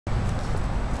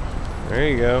There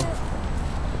you go.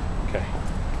 Okay.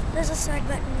 There's a side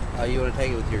button. Oh, you want to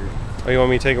take it with your... Oh, you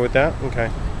want me to take it with that? Okay.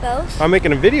 Both? I'm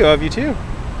making a video of you too.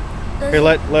 Those Here,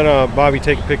 let Bobby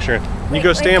take a picture. You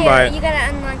go stand by it. You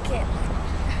gotta unlock it.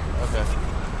 Okay.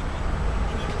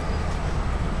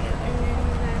 And then you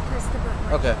gotta press the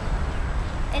button. Okay.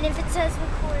 And if it says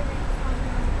record, it's on.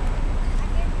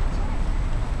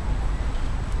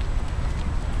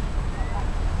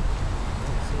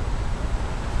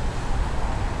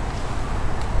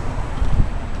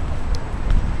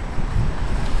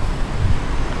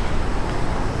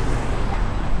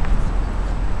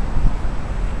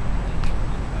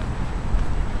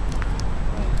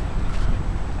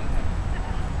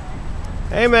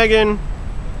 Hey, Megan.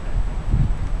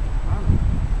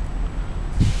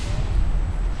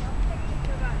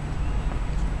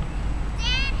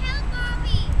 Dad, help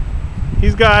Bobby.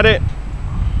 He's got it.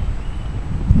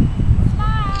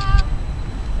 Smile.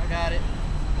 I got it.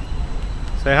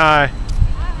 Say hi,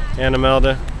 Anna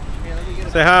Melda. Here, let me get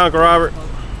it. Say hi, Uncle Robert.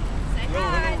 Say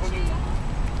hi,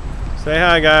 Chief. Say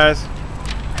hi, guys.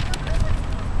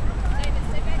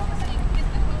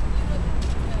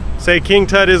 Say King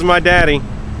Tut is my daddy.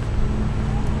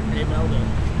 Hey, Melda.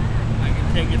 I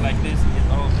can take it like this and get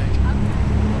the whole thing.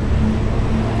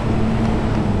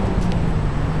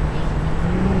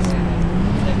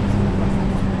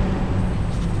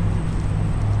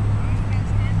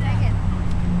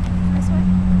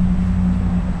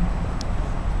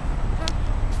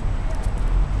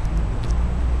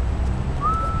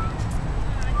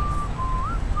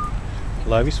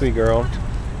 Love you, sweet girl.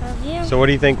 Love you. So what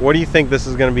do you think? What do you think this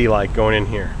is going to be like going in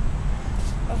here?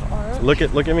 Of art. Look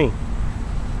at me.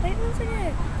 Wait, one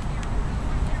second.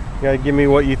 You gotta give me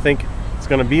what you think it's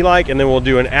going to be like, and then we'll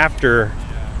do an after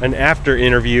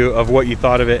interview of what you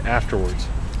thought of it afterwards.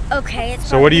 Okay. It's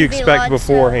So what do you probably expect lots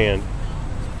beforehand?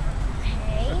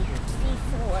 Okay.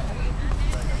 Before.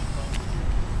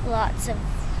 Lots of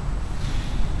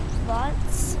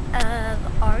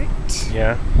art.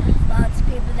 Yeah. Lots of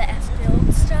people that have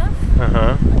built stuff.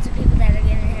 Uh-huh. Lots of people that are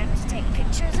gonna have to take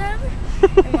pictures of.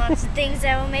 And lots of things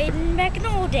that were made back in the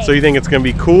old days. So you think it's going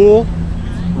to be cool,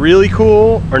 really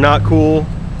cool, or not cool,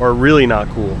 or really not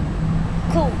cool?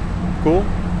 Cool. Cool?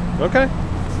 Okay.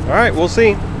 All right, we'll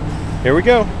see. Here we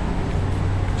go.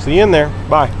 See you in there.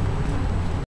 Bye.